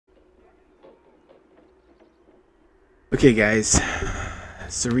Okay, guys.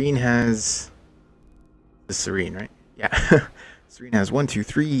 Serene has the Serene, right? Yeah. Serene has 1, 2,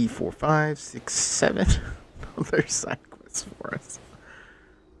 3, 4, 5, 6, 7 other side quests for us.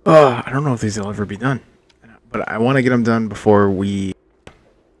 I don't know if these will ever be done, but I want to get them done before we,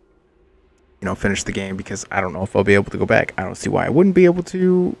 finish the game because I don't know if I'll be able to go back. I don't see why I wouldn't be able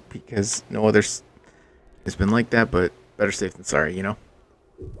to because no others has been like that, but better safe than sorry.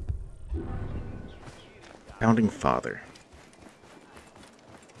 Founding Father.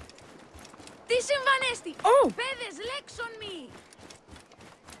 Τι συμβανέστη! Oh! Παιδες, λέξον μη!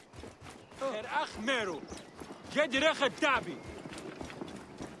 Achmeru! Get Dabi!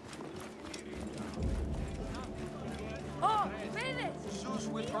 Oh, παιδες! Zeus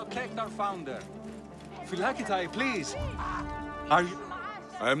will protect our founder. Philakitai, please! Are you...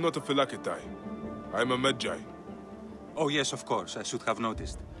 I am not a Philakitai. I am a Magi. Oh yes, of course, I should have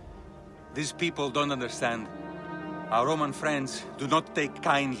noticed. These people don't understand. Our Roman friends do not take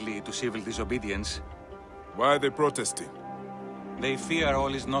kindly to civil disobedience. Why are they protesting? They fear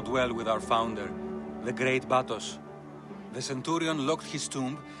all is not well with our founder, the great Batos. The centurion locked his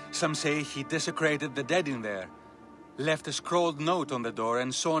tomb. Some say he desecrated the dead in there. Left a scrawled note on the door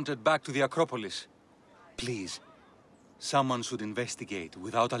and sauntered back to the Acropolis. Please, someone should investigate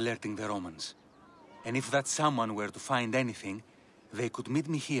without alerting the Romans. And if that someone were to find anything, they could meet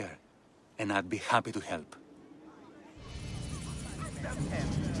me here, and I'd be happy to help.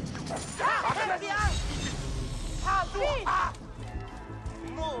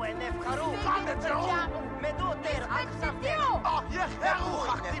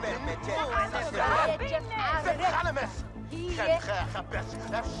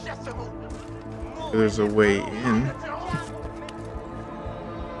 There's a way in.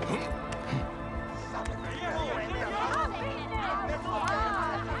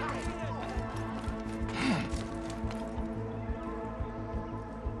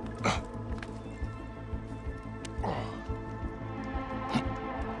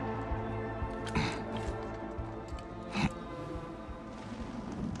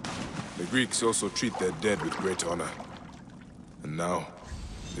 The Greeks also treat their dead with great honor. And now,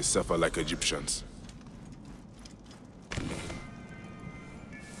 they suffer like Egyptians.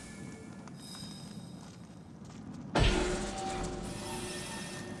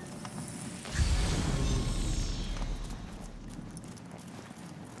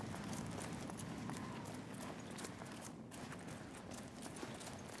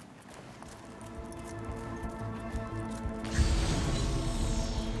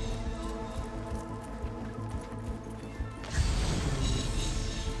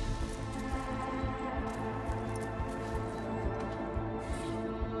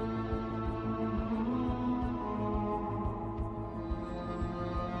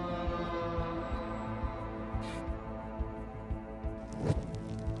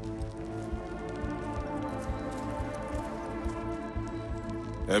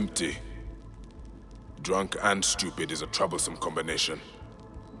 Empty. Drunk and stupid is a troublesome combination.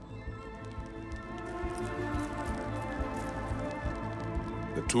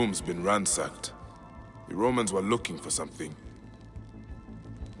 The tomb's been ransacked. The Romans were looking for something.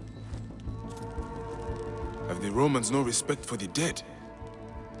 Have the Romans no respect for the dead?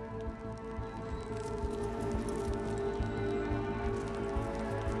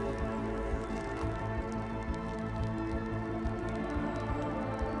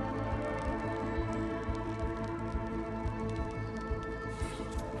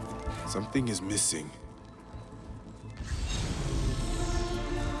 Something is missing.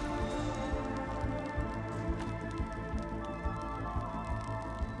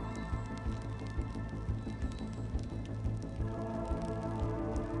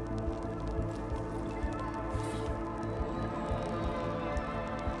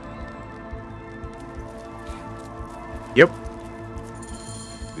 Yep.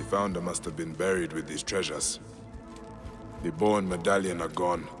 The founder must have been buried with these treasures. The bow and medallion are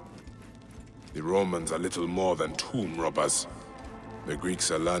gone. The Romans are little more than tomb robbers. The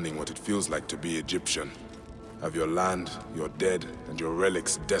Greeks are learning what it feels like to be Egyptian. Have your land, your dead, and your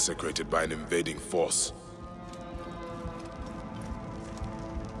relics desecrated by an invading force.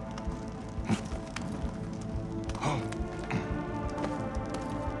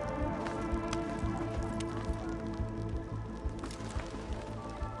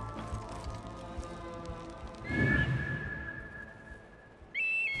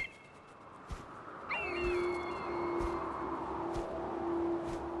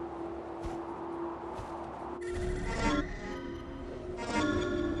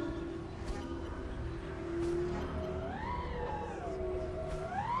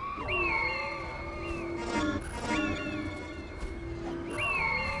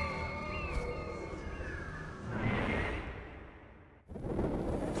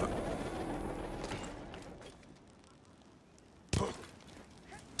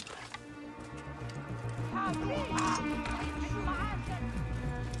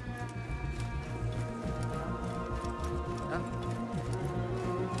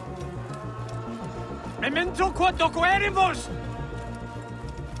 Memento quod doqueribus!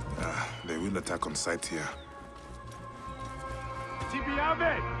 They will attack on sight here.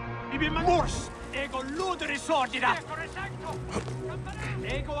 Tibiave! Ibi mors! Ego luderis ordina!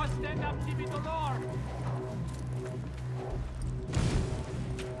 Ego astendam tibi dolor!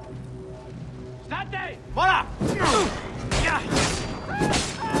 State! Vola!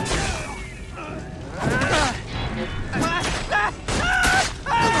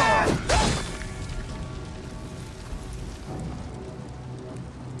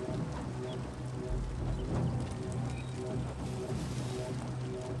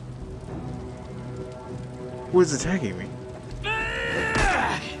 Who is attacking me?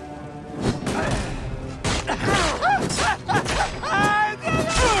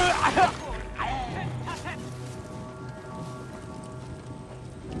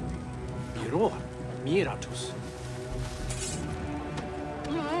 Miror, miratus.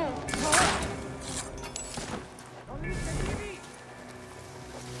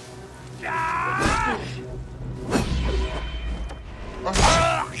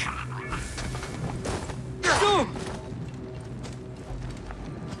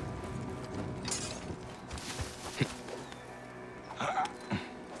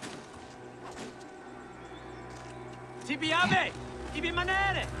 Tibiave! Ibi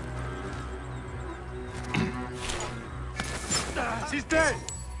manere! Siste!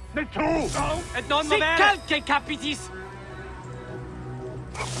 Ne tu! Et non movere! Calce capitis!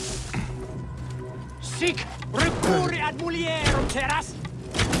 Sic! Recurri ad mulierum teras!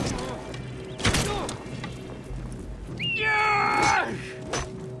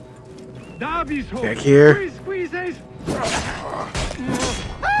 Davis ho! Back here. Squeezes!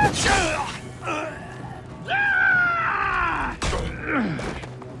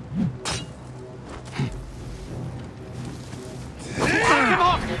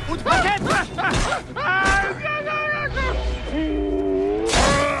 Und paket!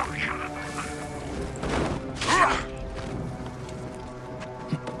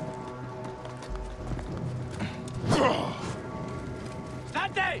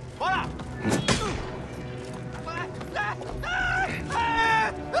 State! Vola!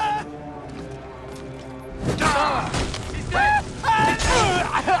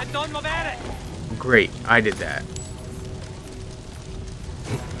 Et non movere! Great, I did that.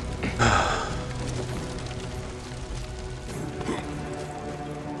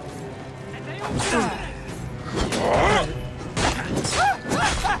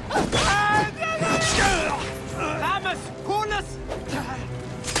 Lamas! Coolness!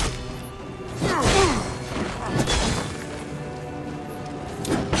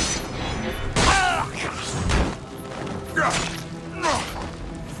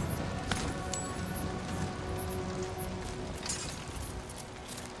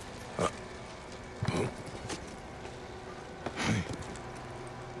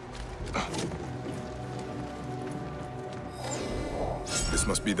 This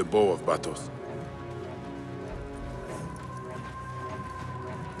must be the bow of Batos.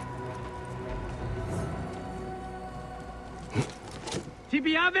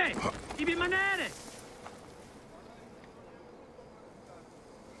 Tibiave! Ibi manere!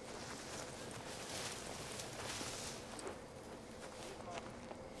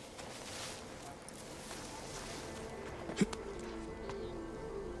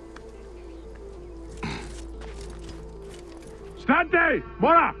 State!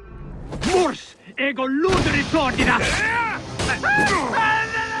 Vola! Murs! Ego luderis ordina!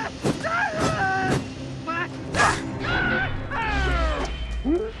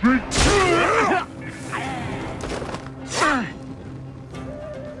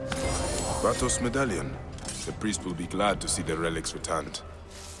 Batos' medallion. The priest will be glad to see the relics returned.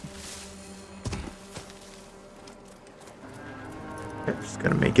 Just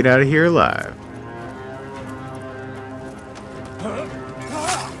gonna make it out of here alive.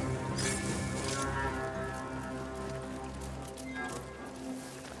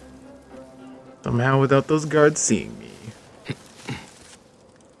 Somehow without those guards seeing me.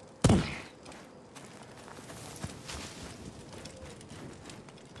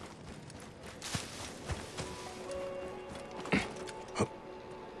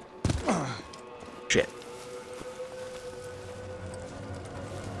 Shit.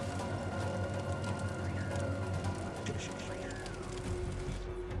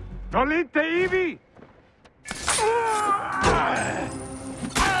 Nolite ivi!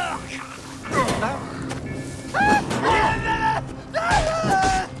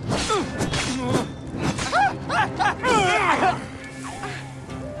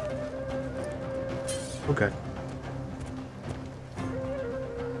 Okay.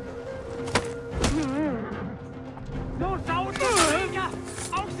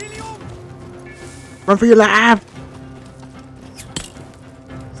 Run for your life!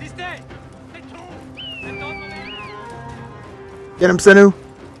 Get him, Senu!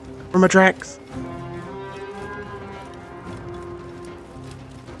 From my tracks!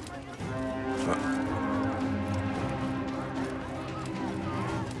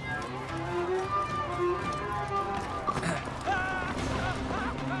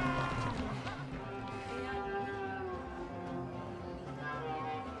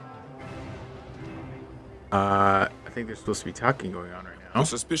 I think there's supposed to be talking going on right now. Your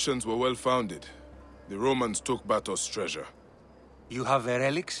suspicions were well founded. The Romans took Batos' treasure. You have the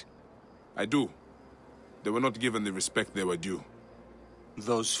relics? I do. They were not given the respect they were due.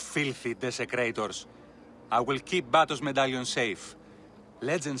 Those filthy desecrators. I will keep Batos' medallion safe.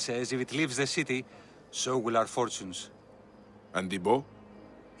 Legend says if it leaves the city, so will our fortunes. And the bow?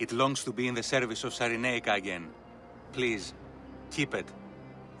 It longs to be in the service of Cyrenaica again. Please, keep it.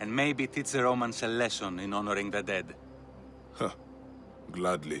 And maybe teach the Romans a lesson in honoring the dead. Huh.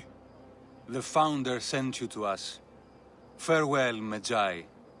 Gladly. The Founder sent you to us. Farewell, Magi.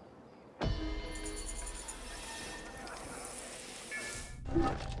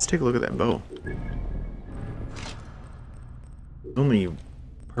 Let's take a look at that bow. It's only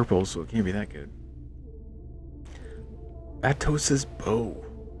purple, so it can't be that good. Batos' bow.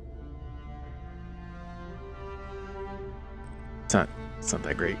 It's not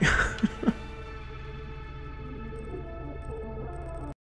that great.